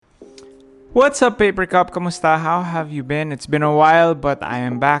What's up, Paper Cup? Kamusta? How have you been? It's been a while, but I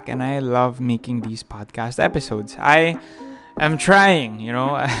am back and I love making these podcast episodes. I am trying,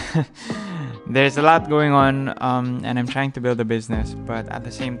 There's a lot going on, and I'm trying to build a business, but at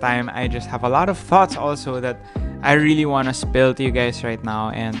the same time, I just have a lot of thoughts also that I really want to spill to you guys right now.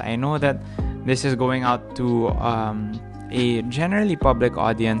 And I know that this is going out to a generally public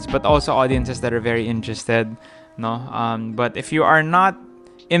audience, but also audiences that are very interested. No, but if you are not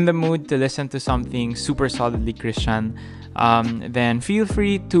in the mood to listen to something super solidly Christian, then feel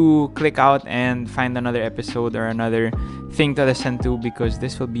free to click out and find another episode or another thing to listen to, because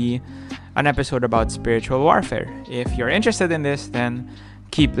this will be an episode about spiritual warfare. If you're interested in this, then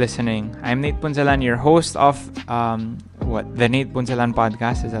keep listening. I'm Nate Punzalan, your host of the Nate Punzalan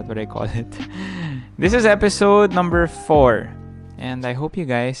podcast. Is that what I call it? This is episode number 4, and I hope you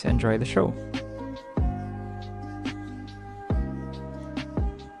guys enjoy the show.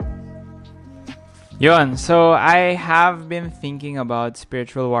 Yon, so I have been thinking about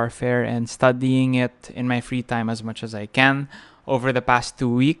spiritual warfare and studying it in my free time as much as I can over the past 2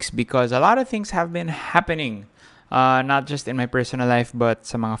 weeks, because a lot of things have been happening, not just in my personal life, but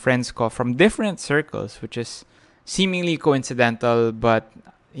sa mga friends ko from different circles, which is seemingly coincidental, but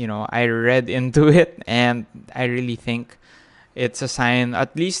I read into it and I really think it's a sign,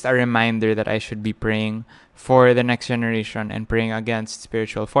 at least a reminder, that I should be praying for the next generation and praying against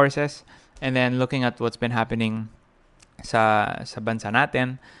spiritual forces. And then looking at what's been happening sa bansa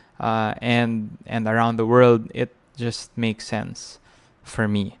natin, and around the world, it just makes sense for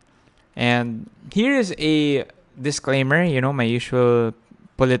me. And here is a disclaimer, my usual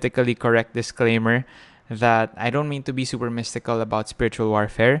politically correct disclaimer, that I don't mean to be super mystical about spiritual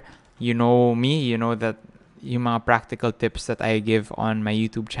warfare. You know me, you know that yung mga practical tips that I give on my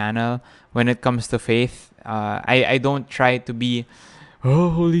YouTube channel when it comes to faith, I don't try to be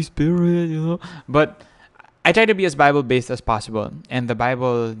Holy Spirit, but I try to be as Bible-based as possible. And the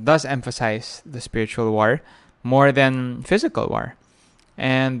Bible does emphasize the spiritual war more than physical war.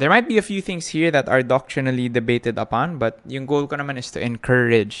 And there might be a few things here that are doctrinally debated upon, but yung goal ko naman is to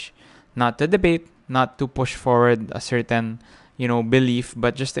encourage, not to debate, not to push forward a certain, belief,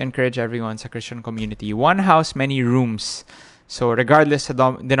 but just to encourage everyone sa Christian community. One house, many rooms. So regardless sa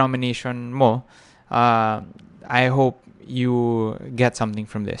denomination mo, I hope you get something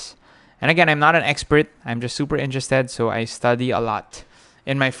from this. And again, I'm not an expert. I'm just super interested, so I study a lot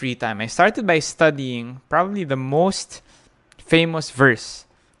in my free time. I started by studying probably the most famous verse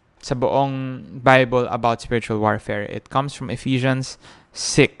sa buong Bible about spiritual warfare. It comes from Ephesians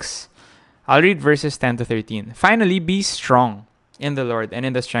 6. I'll read verses 10 to 13. Finally, be strong in the Lord and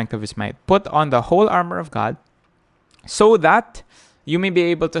in the strength of His might. Put on the whole armor of God, so that you may be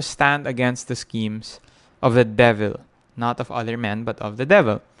able to stand against the schemes of the devil. Not of other men, but of the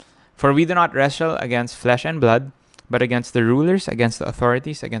devil. For we do not wrestle against flesh and blood, but against the rulers, against the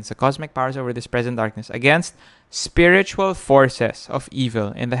authorities, against the cosmic powers over this present darkness, against spiritual forces of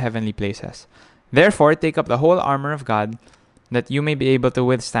evil in the heavenly places. Therefore, take up the whole armor of God, that you may be able to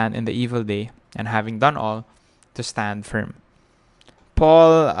withstand in the evil day, and having done all, to stand firm.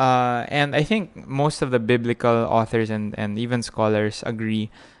 Paul, and I think most of the biblical authors and even scholars agree,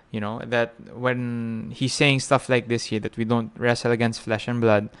 that when he's saying stuff like this here, that we don't wrestle against flesh and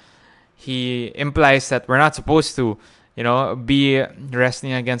blood, he implies that we're not supposed to, be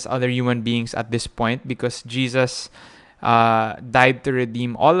wrestling against other human beings at this point, because Jesus died to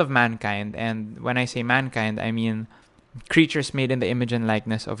redeem all of mankind. And when I say mankind, I mean creatures made in the image and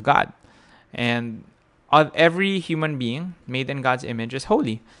likeness of God. And every human being made in God's image is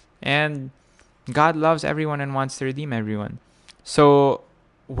holy. And God loves everyone and wants to redeem everyone. So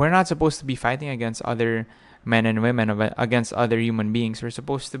we're not supposed to be fighting against other men and women, against other human beings. We're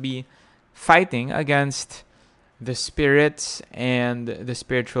supposed to be fighting against the spirits and the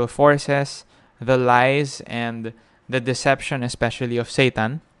spiritual forces, the lies and the deception, especially of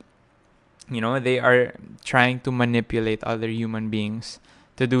Satan. They are trying to manipulate other human beings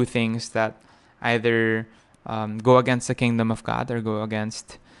to do things that either go against the kingdom of God or go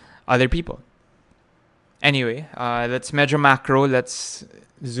against other people. Anyway, let's medyo macro. Let's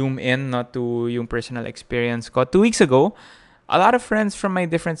zoom in, not to yung personal experience ko. 2 weeks ago, a lot of friends from my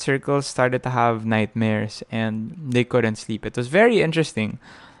different circles started to have nightmares and they couldn't sleep. It was very interesting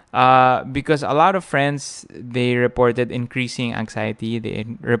because a lot of friends, they reported increasing anxiety. They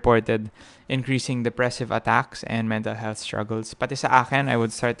reported increasing depressive attacks and mental health struggles. Pati sa akin, I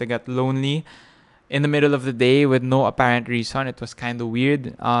would start to get lonely in the middle of the day with no apparent reason. It was kind of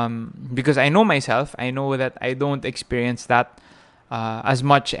weird because I know myself. I know that I don't experience that as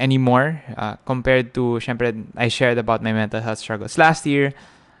much anymore compared to, syempre, I shared about my mental health struggles last year.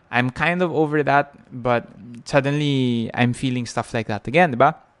 I'm kind of over that, but suddenly I'm feeling stuff like that again,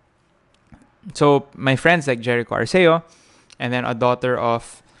 diba? So my friends like Jericho Arceo, and then a daughter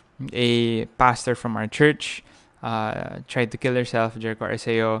of a pastor from our church, tried to kill herself. Jericho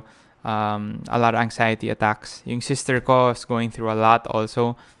Arceo, a lot of anxiety attacks. Yung sister ko is going through a lot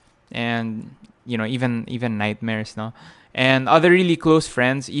also, and even nightmares, no. And other really close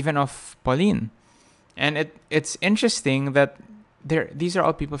friends, even of Pauline. And it's interesting that these are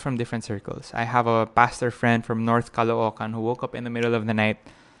all people from different circles. I have a pastor friend from North Caloocan who woke up in the middle of the night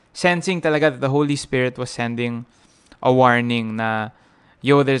sensing talaga that the Holy Spirit was sending a warning na,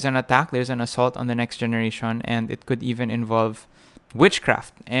 yo, there's an attack, there's an assault on the next generation, and it could even involve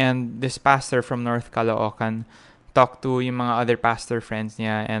witchcraft. And this pastor from North Caloocan talked to yung mga other pastor friends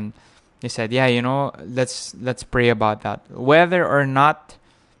niya, and they said, yeah, let's pray about that. Whether or not,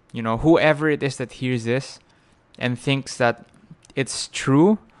 whoever it is that hears this and thinks that it's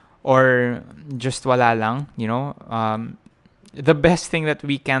true or just wala lang, the best thing that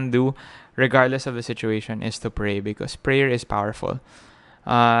we can do, regardless of the situation, is to pray, because prayer is powerful.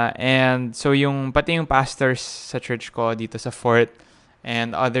 And so pati yung pastors sa church ko dito sa Fort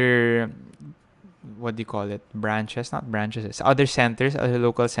and other, what do you call it? Branches, not branches. It's other centers, other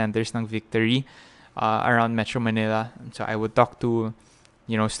local centers ng Victory around Metro Manila. So I would talk to,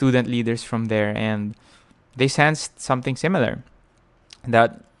 student leaders from there, and they sensed something similar.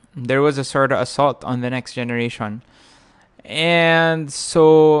 That there was a sort of assault on the next generation. And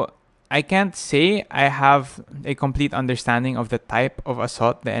so I can't say I have a complete understanding of the type of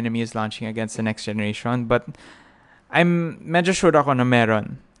assault the enemy is launching against the next generation, but I'm medyo sure ako na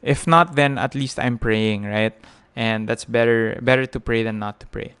meron. If not, then at least I'm praying, right? And that's better to pray than not to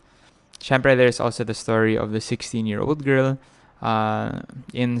pray. Syempre, there's also the story of the 16-year-old girl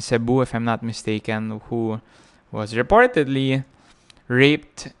in Cebu, if I'm not mistaken, who was reportedly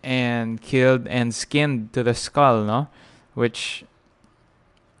raped and killed and skinned to the skull, no? Which,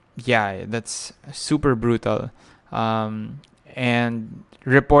 yeah, that's super brutal. And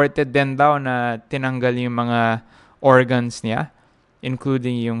reported din daw na tinanggal yung mga organs niya,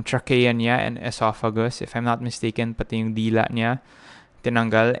 including yung trachea niya and esophagus, if I'm not mistaken, pati yung dila niya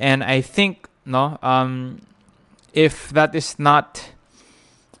tinanggal. And I think, no, if that is not,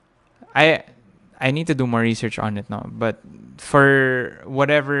 I need to do more research on it, no, but for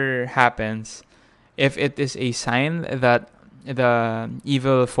whatever happens, if it is a sign that the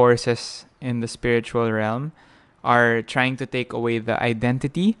evil forces in the spiritual realm are trying to take away the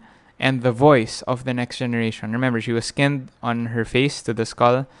identity and the voice of the next generation. Remember, she was skinned on her face to the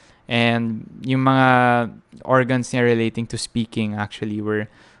skull, and yung mga organs niya relating to speaking actually were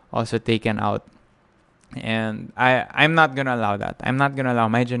also taken out. And I'm not going to allow that. I'm not going to allow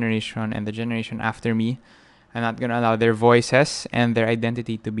my generation and the generation after me, I'm not going to allow their voices and their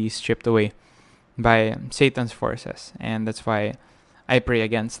identity to be stripped away by Satan's forces. And that's why I pray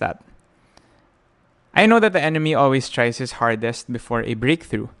against that. I know that the enemy always tries his hardest before a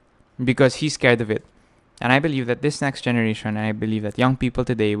breakthrough because he's scared of it. And I believe that this next generation, and I believe that young people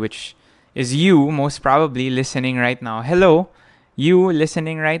today, which is you most probably listening right now, hello, you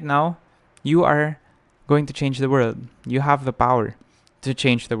listening right now, you are going to change the world. You have the power to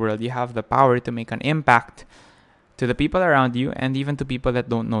change the world. You have the power to make an impact to the people around you and even to people that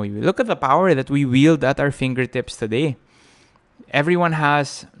don't know you. Look at the power that we wield at our fingertips today. Everyone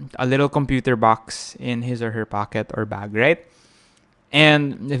has a little computer box in his or her pocket or bag, right?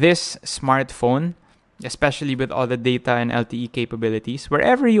 And this smartphone, especially with all the data and LTE capabilities,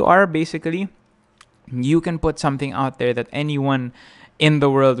 wherever you are, basically, you can put something out there that anyone in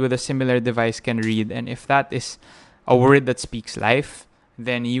the world with a similar device can read. And if that is a word that speaks life,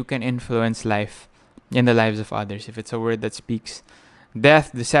 then you can influence life in the lives of others. If it's a word that speaks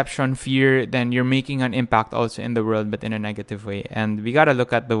death, deception, fear, then you're making an impact also in the world, but in a negative way. And we got to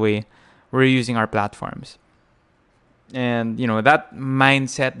look at the way we're using our platforms. And, that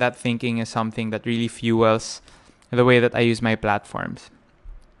mindset, that thinking is something that really fuels the way that I use my platforms.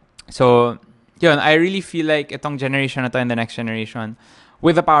 So, I really feel like itong generation na to and the next generation,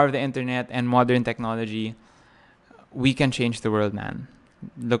 with the power of the internet and modern technology, we can change the world, man.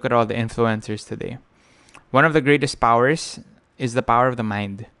 Look at all the influencers today. One of the greatest powers is the power of the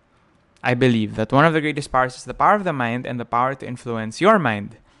mind. I believe that one of the greatest powers is the power of the mind and the power to influence your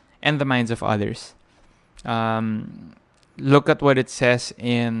mind and the minds of others. Look at what it says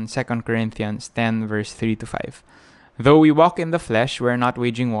in 2 Corinthians 10 verse 3 to 5. Though we walk in the flesh, we're not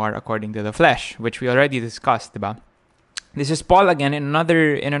waging war according to the flesh, which we already discussed, diba? This is Paul again in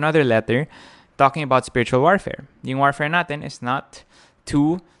another letter talking about spiritual warfare. Yung warfare natin is not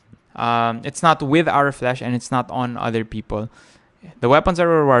it's not with our flesh and it's not on other people. The weapons of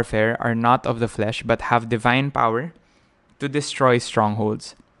our warfare are not of the flesh, but have divine power to destroy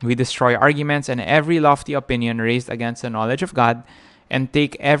strongholds. We destroy arguments and every lofty opinion raised against the knowledge of God, and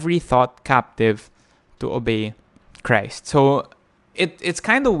take every thought captive to obey Christ. So it's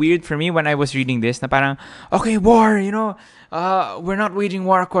kind of weird for me when I was reading this. Na parang, okay, war, we're not waging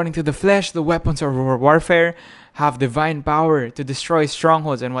war according to the flesh. The weapons of our warfare have divine power to destroy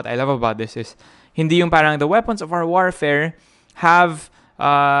strongholds. And what I love about this is, hindi yung parang the weapons of our warfare have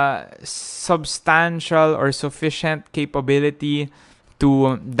substantial or sufficient capability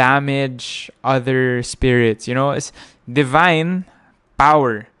to damage other spirits. It's divine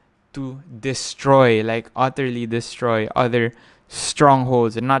power to destroy, like utterly destroy other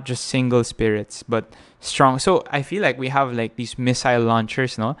strongholds, and not just single spirits, but strong. So I feel like we have like these missile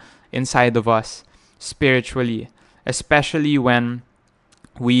launchers, no, inside of us spiritually, especially when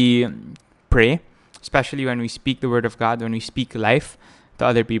we pray, especially when we speak the word of God, when we speak life to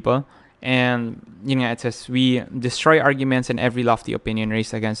other people. And it says we destroy arguments and every lofty opinion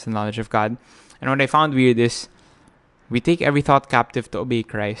raised against the knowledge of God. And what I found weird is we take every thought captive to obey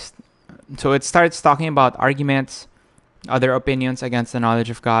Christ. So it starts talking about arguments, other opinions against the knowledge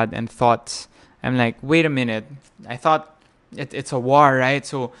of God, and thoughts. I'm like, wait a minute. I thought it's a war, right?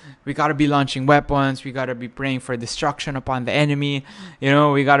 So we got to be launching weapons. We got to be praying for destruction upon the enemy.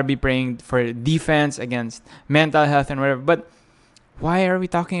 We got to be praying for defense against mental health and whatever. But why are we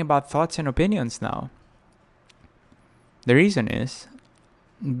talking about thoughts and opinions now? The reason is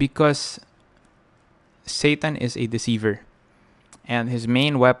because Satan is a deceiver, and his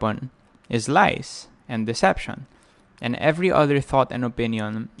main weapon is lies and deception. And every other thought and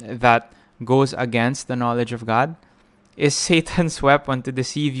opinion that goes against the knowledge of God is Satan's weapon to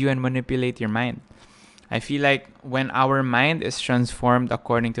deceive you and manipulate your mind. I feel like when our mind is transformed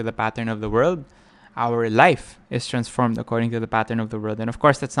according to the pattern of the world, our life is transformed according to the pattern of the world. And of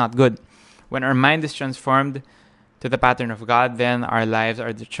course, that's not good. When our mind is transformed to the pattern of God, then our lives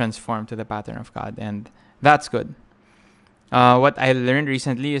are transformed to the pattern of God. And that's good. What I learned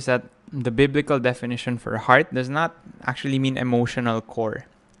recently is that the biblical definition for heart does not actually mean emotional core.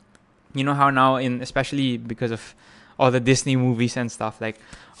 You know how now, especially because of all the Disney movies and stuff, like,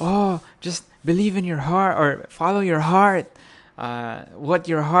 oh, just believe in your heart or follow your heart. Where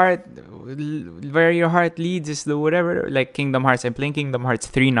your heart leads is the whatever, like Kingdom Hearts. I'm playing Kingdom Hearts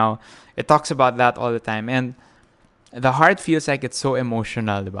 3 now. It talks about that all the time. And the heart feels like it's so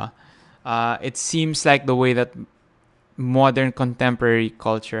emotional, diba? It seems like the way that modern contemporary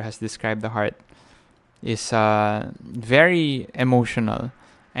culture has described the heart is very emotional.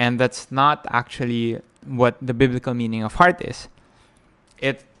 And that's not actually what the biblical meaning of heart is.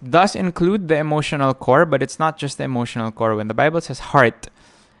 It does include the emotional core, but it's not just the emotional core. When the Bible says heart,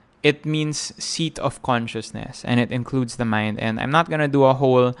 it means seat of consciousness, and it includes the mind. And I'm not going to do a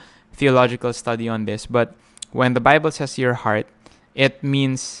whole theological study on this, but when the Bible says your heart, it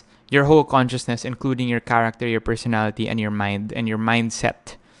means your whole consciousness, including your character, your personality, and your mind, and your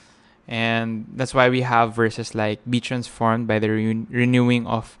mindset. And that's why we have verses like, be transformed by the renewing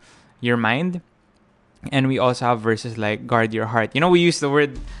of your mind. And we also have verses like, guard your heart. We use the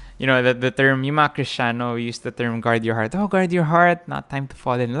word, the term, yung mga Kristiyano, we use the term, guard your heart. Oh, guard your heart. Not time to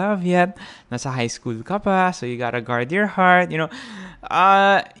fall in love yet. Nasa high school ka pa, so you gotta guard your heart.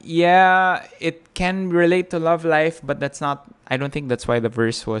 Yeah, it can relate to love life, but that's not, I don't think that's why the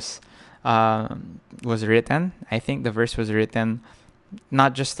verse was written. I think the verse was written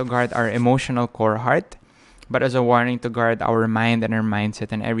not just to guard our emotional core heart, but as a warning to guard our mind and our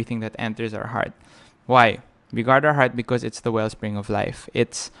mindset and everything that enters our heart. Why? We guard our heart because it's the wellspring of life.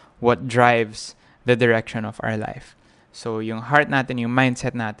 It's what drives the direction of our life. So yung heart natin, yung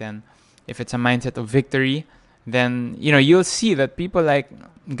mindset natin, if it's a mindset of victory, then, you'll see that people like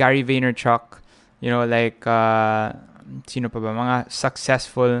Gary Vaynerchuk, sino pa ba, mga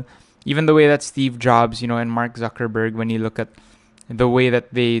successful, even the way that Steve Jobs, and Mark Zuckerberg, when you look at the way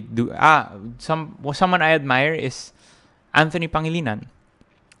that they do, someone I admire is Anthony Pangilinan,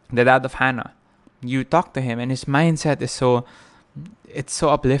 the dad of Hannah. You talk to him and his mindset is so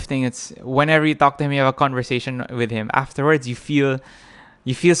uplifting. It's whenever you talk to him, you have a conversation with him. Afterwards, you feel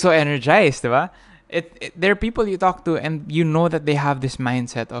so energized, diba? There are people you talk to and you know that they have this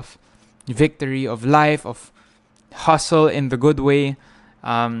mindset of victory, of life, of hustle in the good way,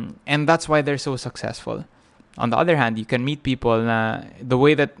 and that's why they're so successful. On the other hand, you can meet people na the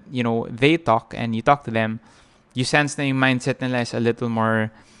way that they talk and you talk to them, you sense na yung mindset nila is a little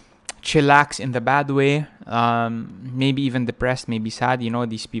more chillax in the bad way, maybe even depressed, maybe sad.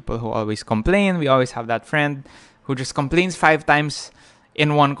 These people who always complain. We always have that friend who just complains 5 times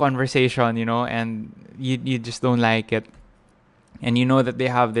in one conversation, and you just don't like it. and you know that they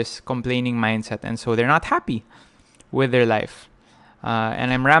have this complaining mindset, and so they're not happy with their life.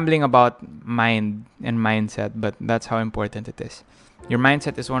 And I'm rambling about mind and mindset, but that's how important it is. Your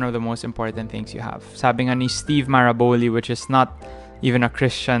mindset is one of the most important things you have. Sabi nga ni Steve Maraboli, which is not even a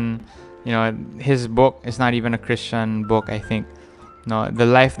Christian, his book is not even a Christian book, I think. No, The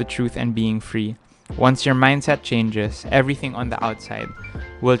Life, the Truth, and Being Free. Once your mindset changes, everything on the outside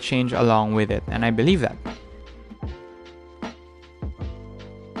will change along with it. And I believe that.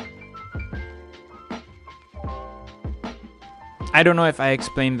 I don't know if I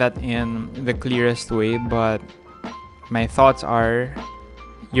explained that in the clearest way, but my thoughts are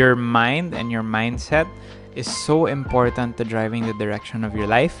your mind and your mindset is so important to driving the direction of your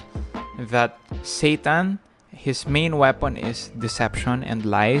life that Satan, his main weapon is deception and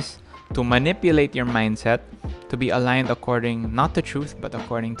lies to manipulate your mindset to be aligned according not to truth but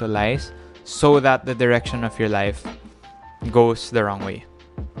according to lies, so that the direction of your life goes the wrong way.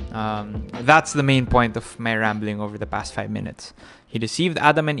 That's the main point of my rambling over the past 5 minutes. He deceived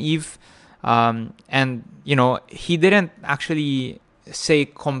Adam and Eve, and he didn't actually say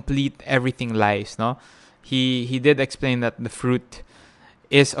complete everything lies. No, he did explain that the fruit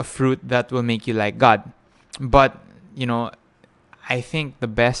is a fruit that will make you like God, but I think the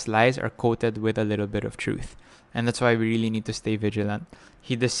best lies are coated with a little bit of truth, and that's why we really need to stay vigilant.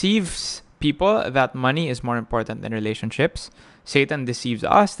 He deceives people that money is more important than relationships. Satan deceives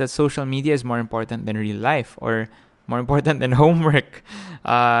us that social media is more important than real life, or more important than homework.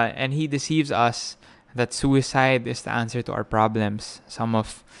 And he deceives us that suicide is the answer to our problems, some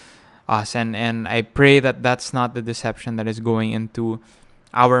of us. And I pray that that's not the deception that is going into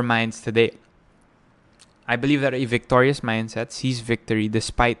our minds today. I believe that a victorious mindset sees victory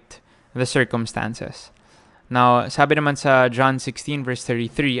despite the circumstances. Now, sabi naman sa John 16 verse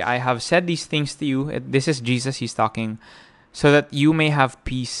 33, I have said these things to you. This is Jesus, he's talking, so that you may have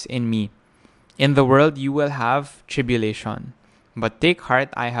peace in me. In the world you will have tribulation, but take heart,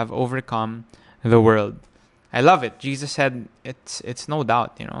 I have overcome the world. I love it. Jesus said it's no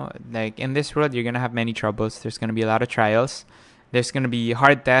doubt, like in this world you're going to have many troubles. There's going to be a lot of trials. There's going to be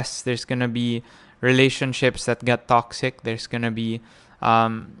hard tests. There's going to be relationships that get toxic. There's going to be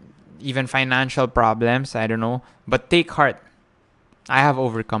even financial problems. I don't know. But take heart. I have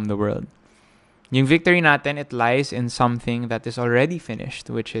overcome the world. Yung victory natin, it lies in something that is already finished,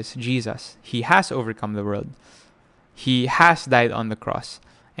 which is Jesus. He has overcome the world. He has died on the cross,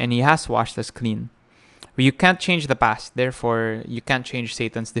 and he has washed us clean. You can't change the past, therefore you can't change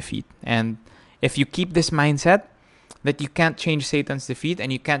Satan's defeat. And if you keep this mindset that you can't change Satan's defeat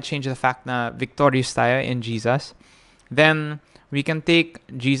and you can't change the fact na victorious tayo in Jesus, then we can take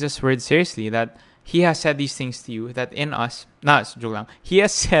Jesus' word seriously, that he has said these things to you, that in us, joke lang. He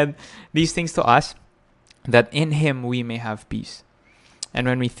has said these things to us, that in him we may have peace. And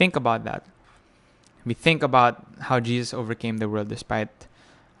when we think about that, we think about how Jesus overcame the world despite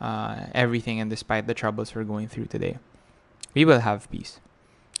everything and despite the troubles we're going through today, we will have peace.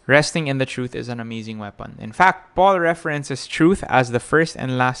 Resting in the truth is an amazing weapon. In fact, Paul references truth as the first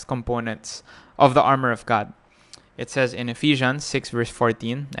and last components of the armor of God. It says in Ephesians 6 verse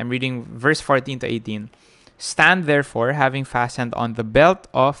 14, I'm reading verse 14 to 18, stand therefore, having fastened on the belt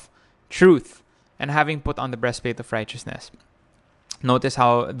of truth and having put on the breastplate of righteousness. Notice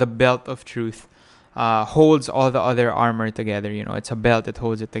how the belt of truth holds all the other armor together. It's a belt that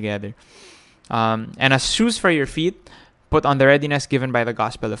holds it together. And as shoes for your feet, put on the readiness given by the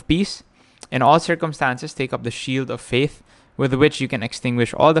gospel of peace. In all circumstances, take up the shield of faith, with which you can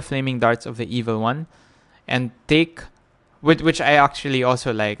extinguish all the flaming darts of the evil one. And take, which I actually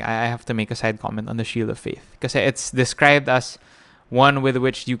also like. I have to make a side comment on the shield of faith, because it's described as one with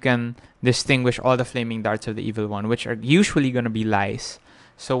which you can distinguish all the flaming darts of the evil one, which are usually going to be lies.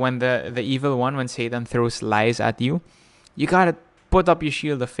 So when the evil one, when Satan throws lies at you, you got to put up your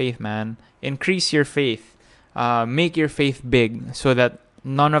shield of faith, man. Increase your faith. Make your faith big so that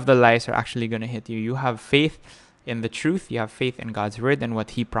none of the lies are actually going to hit you. You have faith in the truth. You have faith in God's word and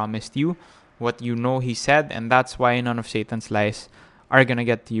what he promised you, what he said, and that's why none of Satan's lies are going to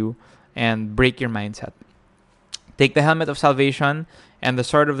get to you and break your mindset. Take the helmet of salvation and the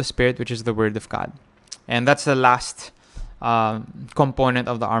sword of the Spirit, which is the word of God. And that's the last component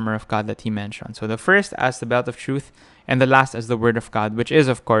of the armor of God that he mentioned. So the first as the belt of truth, and the last as the word of God, which is,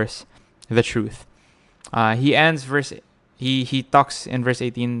 of course, the truth. He talks in verse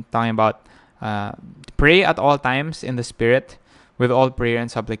 18 talking about pray at all times in the Spirit with all prayer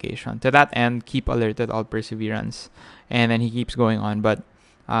and supplication. To that end, keep alert with all perseverance. And then he keeps going on. But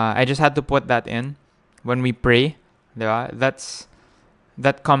I just had to put that in. When we pray, that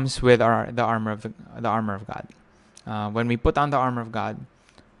comes with the armor of God. When we put on the armor of God,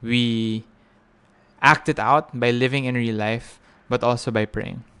 we act it out by living in real life, but also by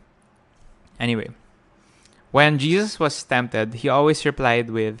praying. Anyway, when Jesus was tempted, he always replied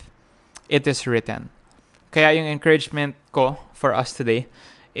with, "It is written." Kaya yung encouragement ko for us today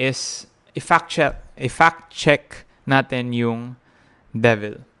is i-fact check natin yung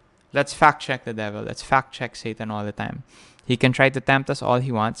devil. Let's fact check the devil. Let's fact check Satan all the time. He can try to tempt us all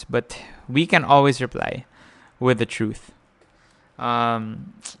he wants, but we can always reply with the truth.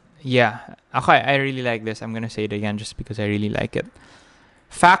 Yeah, okay, I really like this. I'm gonna say it again just because I really like it.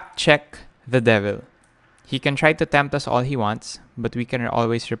 Fact check the devil. He can try to tempt us all he wants, but we can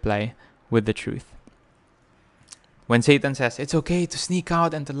always reply with the truth. When Satan says, it's okay to sneak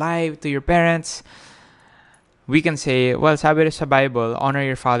out and to lie to your parents, we can say, well, sabi sa Bible, honor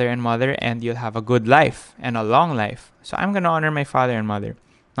your father and mother and you'll have a good life and a long life. So I'm going to honor my father and mother,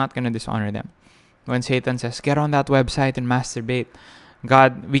 not going to dishonor them. When Satan says, get on that website and masturbate,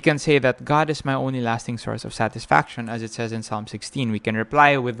 we can say that God is my only lasting source of satisfaction, as it says in Psalm 16. We can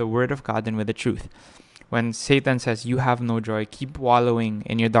reply with the word of God and with the truth. When Satan says, you have no joy, keep wallowing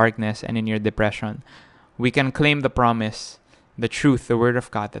in your darkness and in your depression, we can claim the promise, the truth, the word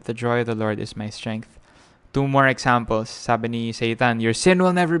of God, that the joy of the Lord is my strength. 2 more examples. Sabi ni Satan, your sin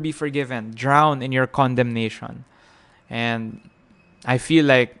will never be forgiven. Drown in your condemnation. And I feel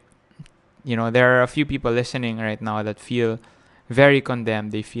like, there are a few people listening right now that feel very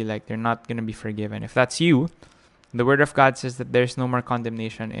condemned. They feel like they're not going to be forgiven. If that's you, the word of God says that there's no more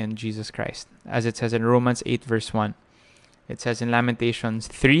condemnation in Jesus Christ. As it says in Romans 8 verse 1. It says in Lamentations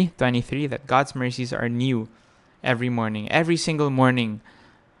 3:23 that God's mercies are new every morning. Every single morning,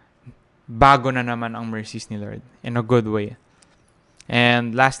 bago na naman ang mercies ni Lord in a good way.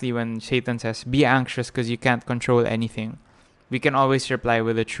 And lastly, when Satan says, be anxious because you can't control anything, we can always reply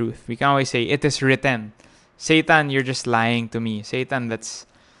with the truth. We can always say, it is written. Satan, you're just lying to me. Satan, that's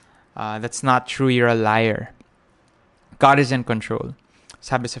not true. You're a liar. God is in control.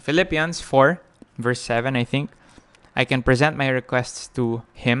 Sabi sa Philippians 4 verse 7, I think, I can present my requests to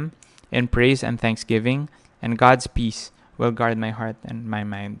Him in praise and thanksgiving, and God's peace will guard my heart and my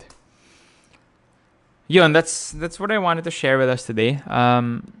mind. Yun, that's what I wanted to share with us today.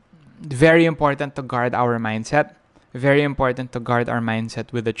 Very important to guard our mindset. Very important to guard our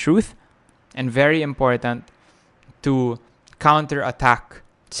mindset with the truth. And very important to counterattack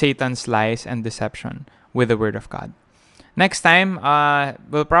Satan's lies and deception with the Word of God. Next time,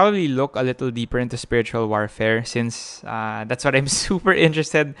 we'll probably look a little deeper into spiritual warfare, since that's what I'm super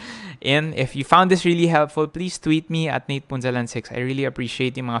interested in. If you found this really helpful, please tweet me at NatePunzalan6. I really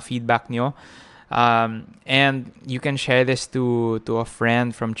appreciate yung mga feedback nyo. And you can share this to a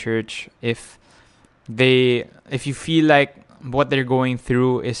friend from church if you feel like what they're going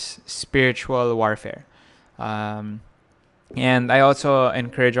through is spiritual warfare. And I also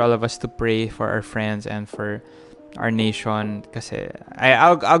encourage all of us to pray for our friends and for our nation, kasi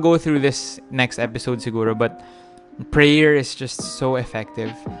I'll go through this next episode siguro, but prayer is just so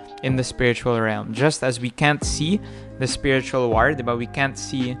effective in the spiritual realm. Just as we can't see the spiritual war, diba? We can't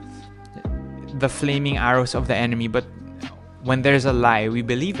see the flaming arrows of the enemy, but when there's a lie, we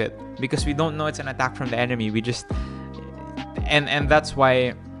believe it because we don't know it's an attack from the enemy. We just and that's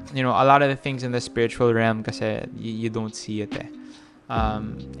why a lot of the things in the spiritual realm, kasi you don't see it.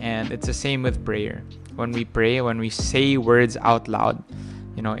 And it's the same with prayer. When we pray, when we say words out loud,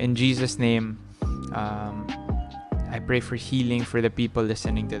 in Jesus' name, I pray for healing for the people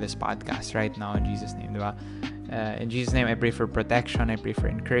listening to this podcast right now, in Jesus' name, diba? In Jesus' name, I pray for protection, I pray for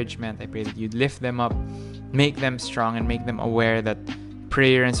encouragement, I pray that you'd lift them up, make them strong, and make them aware that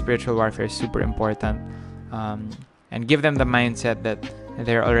prayer and spiritual warfare is super important, and give them the mindset that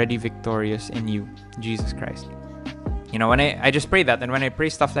they're already victorious in you, Jesus Christ. When I just pray that, and when I pray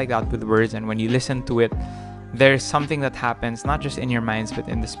stuff like that with words, and when you listen to it, there's something that happens, not just in your minds, but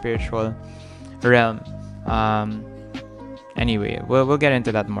in the spiritual realm. Anyway, we'll get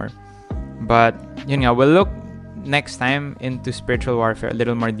into that more. But, we'll look next time into spiritual warfare a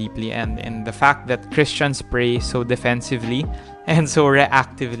little more deeply, and in the fact that Christians pray so defensively and so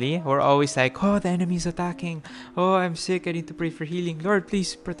reactively. We're always like, oh, the enemy's attacking. Oh, I'm sick. I need to pray for healing. Lord,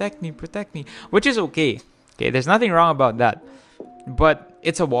 please protect me. Which is okay. Okay, there's nothing wrong about that. But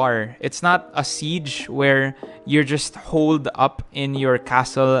it's a war. It's not a siege where you're just holed up in your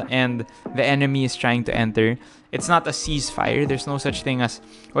castle and the enemy is trying to enter. It's not a ceasefire. There's no such thing as,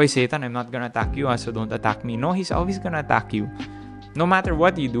 "Oy, Satan, I'm not gonna attack you, so don't attack me." No, he's always gonna attack you. No matter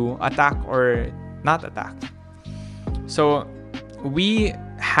what you do, attack or not attack. So we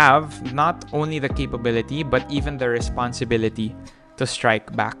have not only the capability, but even the responsibility to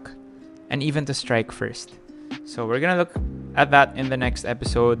strike back and even to strike first. So we're gonna look at that in the next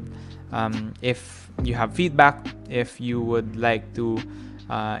episode. If you have feedback, if you would like to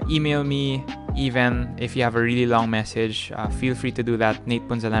email me, even if you have a really long message, feel free to do that.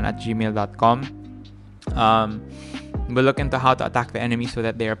 natepunzalan@gmail.com. We'll look into how to attack the enemy so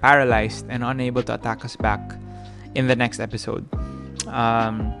that they are paralyzed and unable to attack us back in the next episode.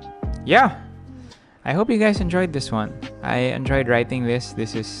 Yeah, I hope you guys enjoyed this one. I enjoyed writing this.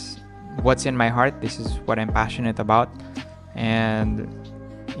 This is what's in my heart. This is what I'm passionate about. And,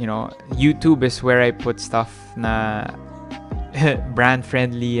 YouTube is where I put stuff na brand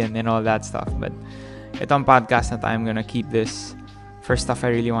friendly and all that stuff. But itong podcast na to, I'm gonna keep this for stuff I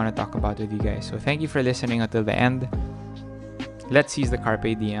really want to talk about with you guys. So thank you for listening until the end. Let's seize the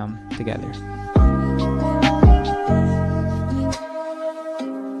Carpe Diem together.